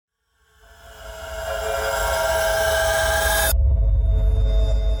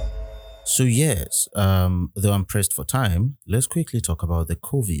So yes, though I'm pressed for time, let's quickly talk about the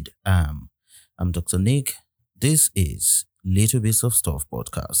COVID. I'm Dr. Nick. This is Little Bits of Stuff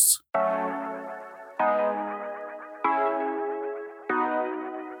podcast.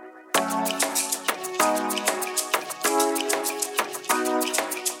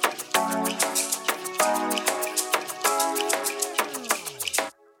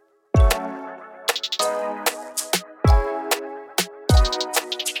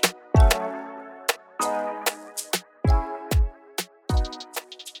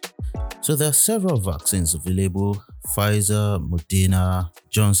 So there are several vaccines available: Pfizer, Moderna,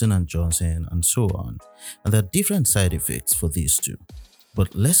 Johnson and Johnson, and so on. And there are different side effects for these two.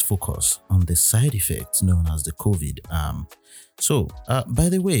 But let's focus on the side effects known as the COVID arm. By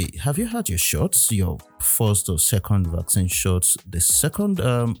the way, have you had your shots, your first or second vaccine shots? The second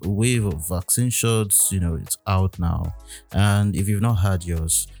wave of vaccine shots, it's out now. And if you've not had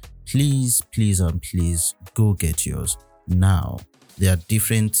yours, please go get yours now. There are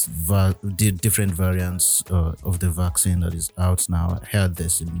different variants of the vaccine that is out now. I heard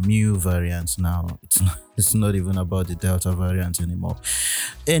there's a new variant now. It's not even about the Delta variant anymore.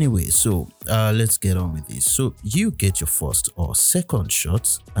 Anyway, let's get on with this. So you get your first or second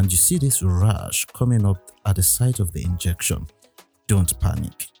shot and you see this rash coming up at the site of the injection. Don't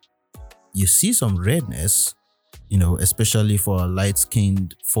panic. You see some redness, especially for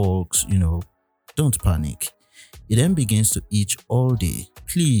light-skinned folks, don't panic. It then begins to itch all day.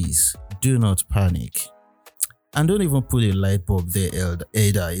 Please do not panic. And don't even put a light bulb there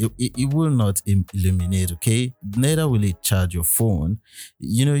either. It will not illuminate, okay? Neither will it charge your phone.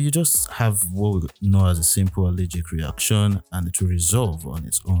 You just have what we know as a simple allergic reaction, and it will resolve on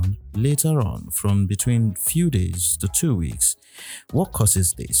its own later on, from between few days to 2 weeks. What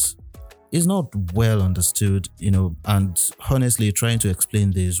causes this? It's not well understood, and honestly, trying to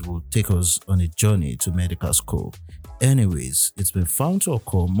explain this will take us on a journey to medical school. Anyways, it's been found to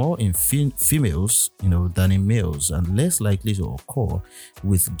occur more in females, than in males, and less likely to occur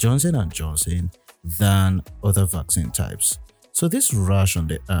with Johnson and Johnson than other vaccine types. So this rash on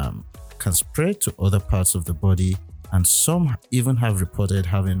the arm can spread to other parts of the body, and some even have reported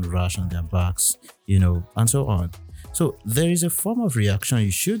having rash on their backs, and so on. So there is a form of reaction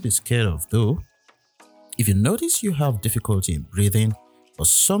you should be scared of, though. If you notice you have difficulty in breathing or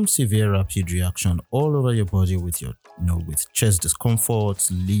some severe rapid reaction all over your body with with chest discomfort,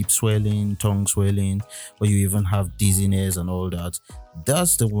 lip swelling, tongue swelling, or you even have dizziness and all that,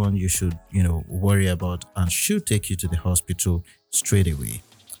 that's the one you should, worry about and should take you to the hospital straight away.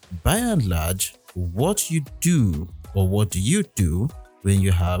 By and large, what do you do when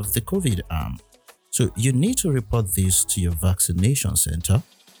you have the COVID arm? So you need to report this to your vaccination center.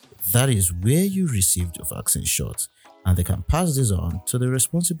 That is where you received your vaccine shot, and they can pass this on to the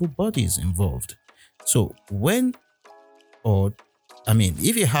responsible bodies involved. So if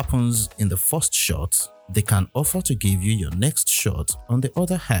it happens in the first shot, they can offer to give you your next shot on the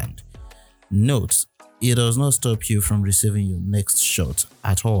other hand. Note, it does not stop you from receiving your next shot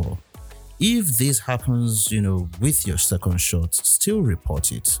at all. If this happens, with your second shot, still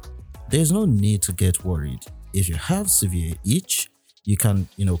report it. There's no need to get worried. If you have severe itch, you can,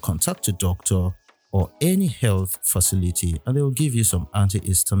 contact a doctor or any health facility, and they will give you some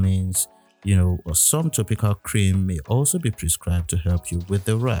antihistamines, or some topical cream may also be prescribed to help you with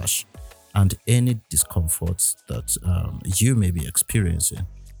the rash and any discomforts that you may be experiencing.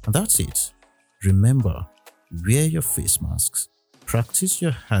 And that's it. Remember, wear your face masks, practice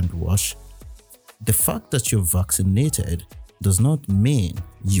your hand wash. The fact that you're vaccinated does not mean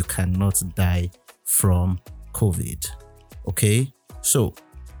you cannot die from COVID. Okay? So,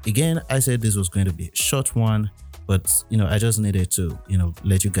 again, I said this was going to be a short one, but, I just needed to,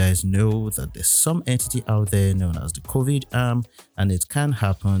 let you guys know that there's some entity out there known as the COVID arm, and it can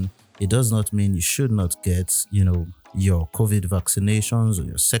happen. It does not mean you should not get, your COVID vaccinations or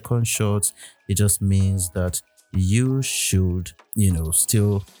your second shots. It just means that you should,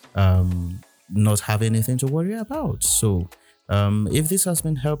 still not have anything to worry about. So, if this has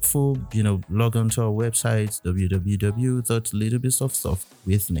been helpful, log on to our website,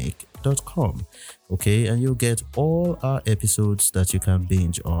 www.littlebitsofstuffwithnick.com. Okay, and you'll get all our episodes that you can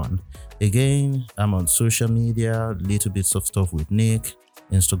binge on. Again, I'm on social media, Little Bits of Stuff with Nick,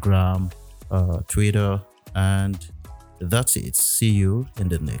 Instagram, Twitter, and that's it. See you in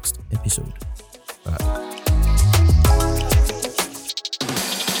the next episode. Bye.